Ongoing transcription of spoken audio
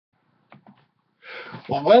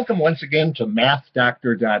Well, welcome once again to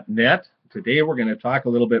mathdoctor.net. Today we're going to talk a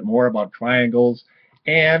little bit more about triangles,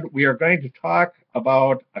 and we are going to talk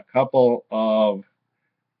about a couple of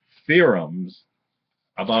theorems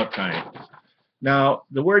about triangles. Now,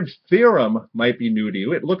 the word theorem might be new to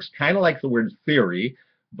you. It looks kind of like the word theory,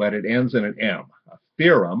 but it ends in an M, a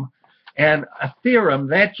theorem. And a theorem,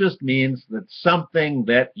 that just means that something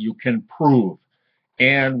that you can prove.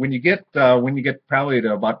 And when you get probably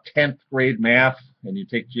to about 10th grade math and you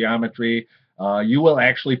take geometry, you will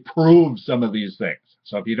actually prove some of these things.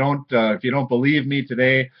 So if you don't believe me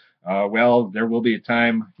today, well, there will be a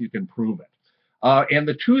time you can prove it. And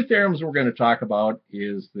the two theorems we're going to talk about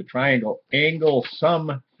is the triangle angle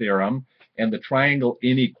sum theorem and the triangle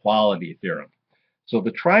inequality theorem. So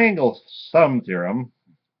the triangle sum theorem,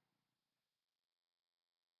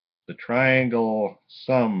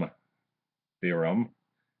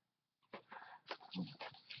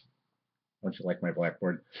 don't you like my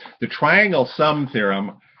blackboard? The triangle sum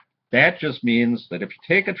theorem, that just means that if you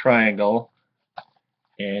take a triangle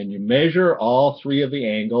and you measure all three of the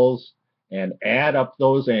angles and add up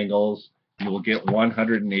those angles, you will get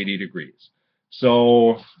 180 degrees.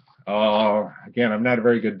 So again, I'm not a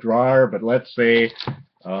very good drawer, but let's say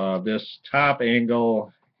this top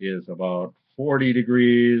angle is about 40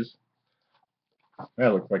 degrees.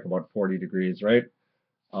 That looks like about 40 degrees, right?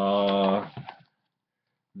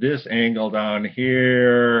 This angle down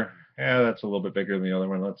here, yeah, that's a little bit bigger than the other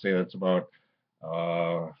one. Let's say that's about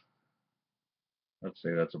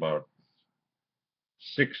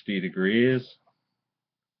 60 degrees.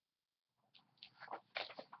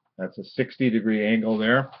 That's a 60-degree angle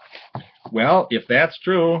there. Well, if that's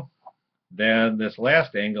true, then this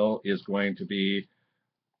last angle is going to be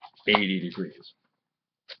 80 degrees.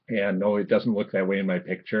 And no, it doesn't look that way in my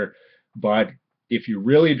picture. But if you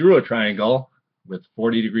really drew a triangle with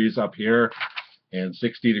 40 degrees up here and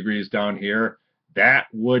 60 degrees down here, that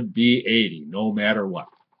would be 80, no matter what.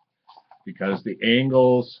 Because the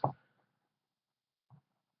angles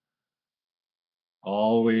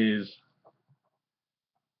always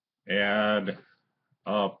add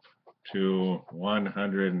up to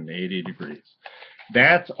 180 degrees.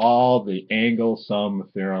 That's all the angle sum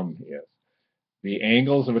theorem is. The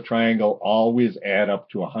angles of a triangle always add up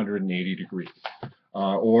to 180 degrees.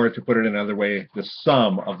 Or to put it another way, the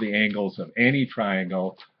sum of the angles of any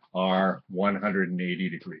triangle are 180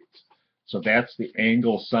 degrees. So that's the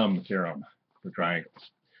angle sum theorem for triangles.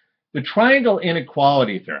 The triangle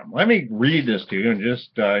inequality theorem. Let me read this to you, and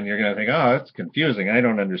and you're going to think, oh, that's confusing. I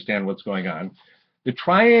don't understand what's going on. The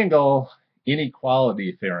triangle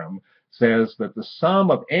inequality theorem says that the sum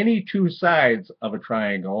of any two sides of a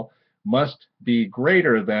triangle must be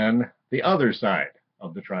greater than the other side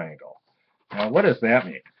of the triangle. Now, what does that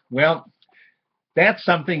mean? Well, that's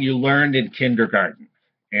something you learned in kindergarten,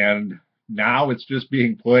 and now it's just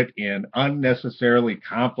being put in unnecessarily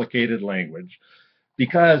complicated language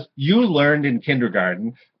because you learned in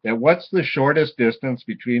kindergarten that what's the shortest distance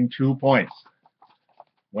between 2 points?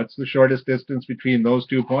 What's the shortest distance between those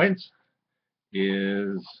 2 points?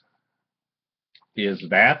 Is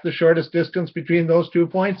that the shortest distance between those 2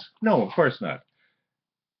 points? No, of course not.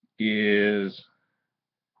 Is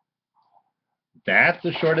that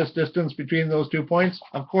the shortest distance between those 2 points?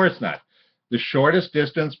 Of course not. The shortest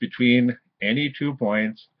distance between any 2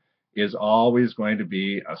 points is always going to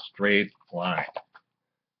be a straight line.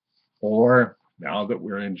 Or, now that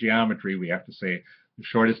we're in geometry, we have to say the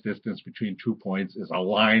shortest distance between 2 points is a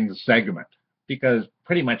line segment. Because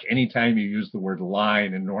pretty much any time you use the word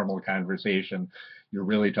line in normal conversation, you're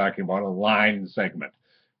really talking about a line segment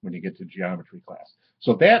when you get to geometry class.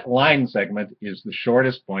 So that line segment is the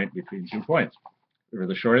shortest point between 2 points, or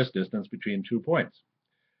the shortest distance between 2 points.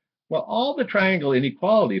 Well, all the triangle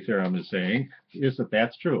inequality theorem is saying is that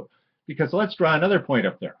that's true. Because let's draw another point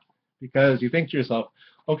up there. Because you think to yourself,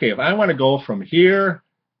 okay, if I want to go from here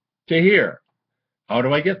to here, how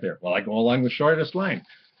do I get there? Well, I go along the shortest line.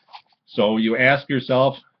 So you ask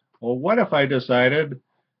yourself, well, what if I decided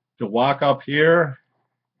to walk up here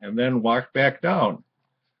and then walk back down?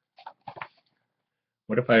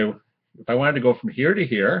 What if I wanted to go from here to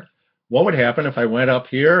here, what would happen if I went up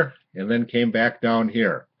here and then came back down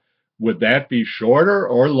here? Would that be shorter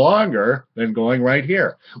or longer than going right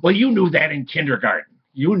here? Well, you knew that in kindergarten.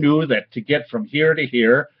 You knew that to get from here to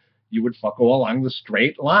here, you would go along the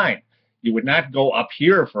straight line. You would not go up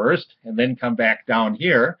here first and then come back down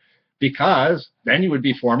here, because then you would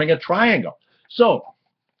be forming a triangle. So,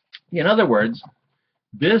 in other words,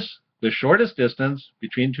 the shortest distance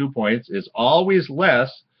between 2 points is always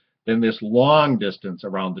less than this long distance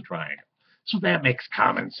around the triangle. So that makes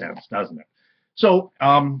common sense, doesn't it? So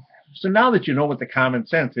So now that you know what the common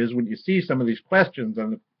sense is, when you see some of these questions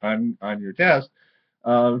on your test,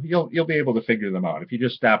 you'll be able to figure them out if you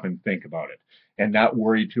just stop and think about it and not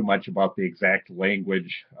worry too much about the exact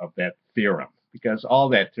language of that theorem, because all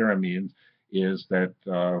that theorem means is that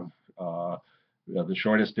the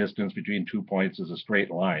shortest distance between 2 points is a straight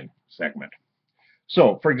line segment.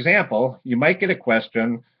 So, for example, you might get a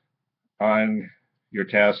question on your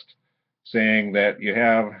test saying that you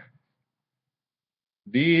have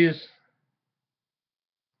these,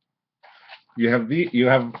 you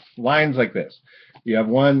have lines like this. You have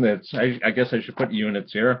one that's, I guess I should put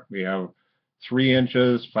units here. We have 3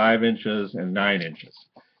 inches, 5 inches, and 9 inches.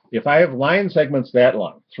 If I have line segments that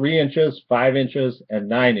long, 3 inches, 5 inches, and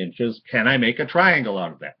 9 inches, can I make a triangle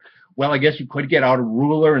out of that? Well, I guess you could get out a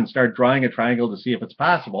ruler and start drawing a triangle to see if it's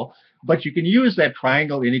possible, but you can use that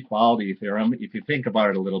triangle inequality theorem, if you think about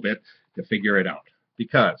it a little bit, to figure it out.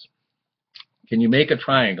 Because, can you make a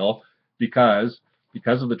triangle? Because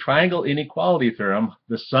of the triangle inequality theorem,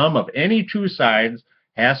 the sum of any two sides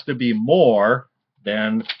has to be more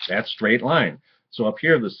than that straight line. So up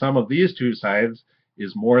here, the sum of these two sides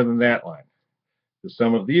is more than that line. The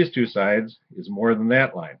sum of these two sides is more than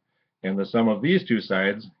that line. And the sum of these two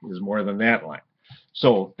sides is more than that line.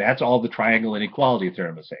 So that's all the triangle inequality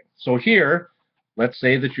theorem is saying. So here, let's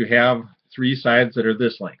say that you have 3 sides that are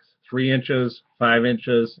this length, 3 inches, 5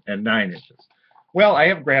 inches, and 9 inches. Well, I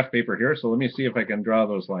have graph paper here, so let me see if I can draw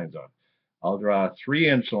those lines on. I'll draw a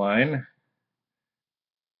 3-inch line,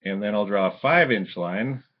 and then I'll draw a 5-inch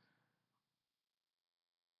line,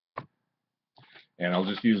 and I'll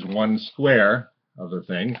just use one square of the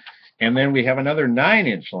thing, and then we have another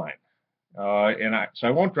 9-inch line. So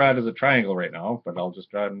I won't draw it as a triangle right now, but I'll just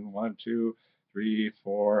draw it in 1, 2, 3,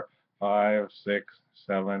 4, 5, 6,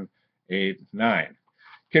 7, 8, 9.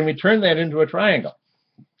 Can we turn that into a triangle?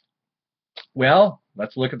 Well,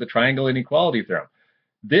 let's look at the triangle inequality theorem.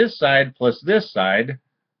 This side plus this side,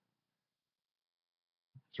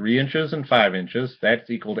 3 inches and 5 inches, that's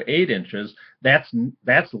equal to 8 inches. That's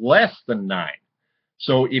less than 9.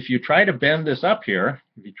 So if you try to bend this up here,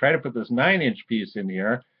 if you try to put this 9-inch piece in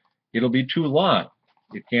here, it'll be too long.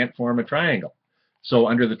 It can't form a triangle. So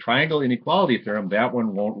under the triangle inequality theorem, that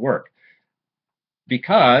one won't work.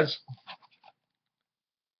 Because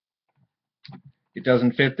it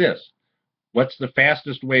doesn't fit this. What's the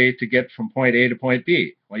fastest way to get from point A to point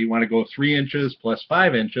B? Well, you want to go 3 inches plus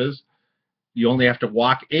 5 inches. You only have to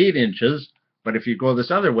walk 8 inches. But if you go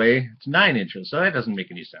this other way, it's 9 inches. So that doesn't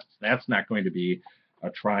make any sense. That's not going to be a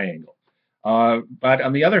triangle. But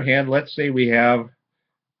on the other hand, let's say we have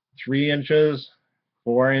 3 inches,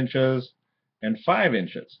 4 inches, and 5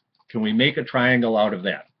 inches. Can we make a triangle out of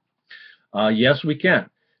that? Yes, we can.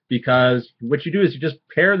 Because what you do is you just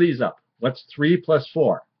pair these up. What's 3 plus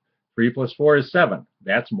 4? 3 plus 4 is 7.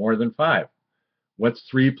 That's more than 5. What's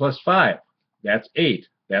 3 plus 5? That's 8.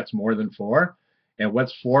 That's more than 4. And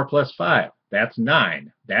what's 4 plus 5? That's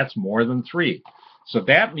 9. That's more than 3. So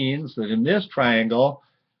that means that in this triangle,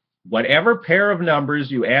 whatever pair of numbers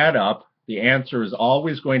you add up, the answer is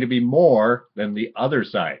always going to be more than the other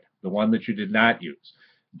side, the one that you did not use.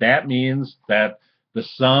 That means that the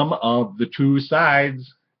sum of the two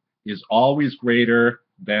sides is always greater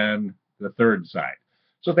than the third side.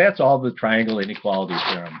 So that's all the triangle inequality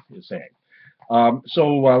theorem is saying.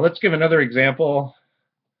 Let's give another example.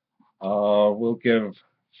 We'll give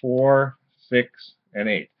 4, 6, and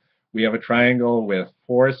 8. We have a triangle with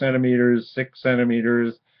 4 centimeters, 6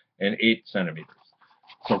 centimeters, and 8 centimeters.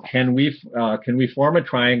 So can we form a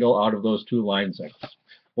triangle out of those two line segments?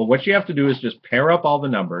 Well, what you have to do is just pair up all the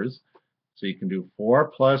numbers. So you can do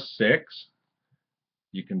 4 plus 6,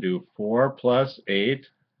 you can do 4 plus 8,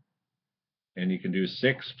 and you can do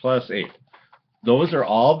 6 plus 8. Those are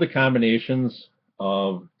all the combinations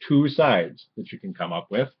of two sides that you can come up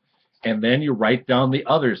with, and then you write down the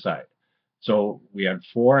other side. So we had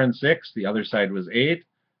 4 and 6, the other side was 8,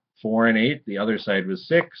 4 and 8, the other side was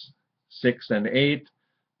 6, 6 and 8,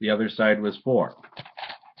 the other side was 4.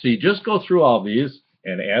 So you just go through all these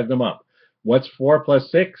and add them up. What's 4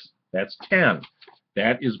 plus 6? That's 10.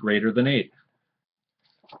 That is greater than 8.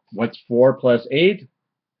 What's 4 plus 8?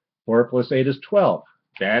 4 plus 8 is 12.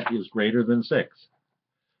 That is greater than 6.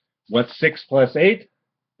 What's 6 plus 8?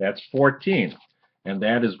 That's 14. And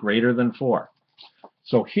that is greater than 4.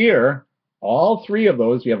 So here, all three of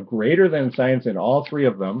those, you have greater than signs in all three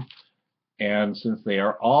of them. And since they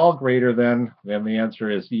are all greater than, then the answer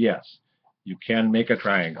is yes. You can make a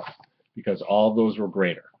triangle because all those were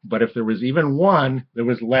greater. But if there was even one that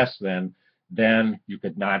was less than, then you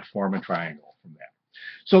could not form a triangle from that.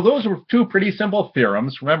 So those were two pretty simple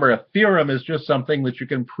theorems. Remember, a theorem is just something that you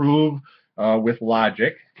can prove with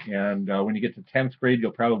logic, and when you get to 10th grade,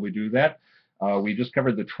 you'll probably do that. We just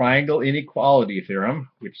covered the triangle inequality theorem,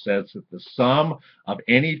 which says that the sum of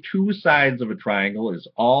any two sides of a triangle is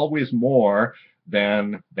always more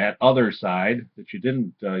than that other side that you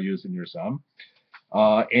didn't use in your sum.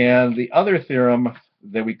 And the other theorem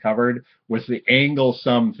that we covered was the angle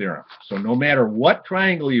sum theorem. So no matter what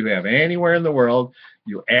triangle you have anywhere in the world,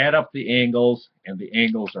 you add up the angles, and the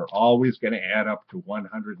angles are always going to add up to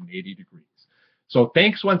 180 degrees. So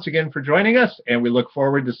thanks once again for joining us, and we look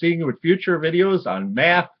forward to seeing you with future videos on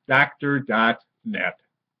mathdoctor.net.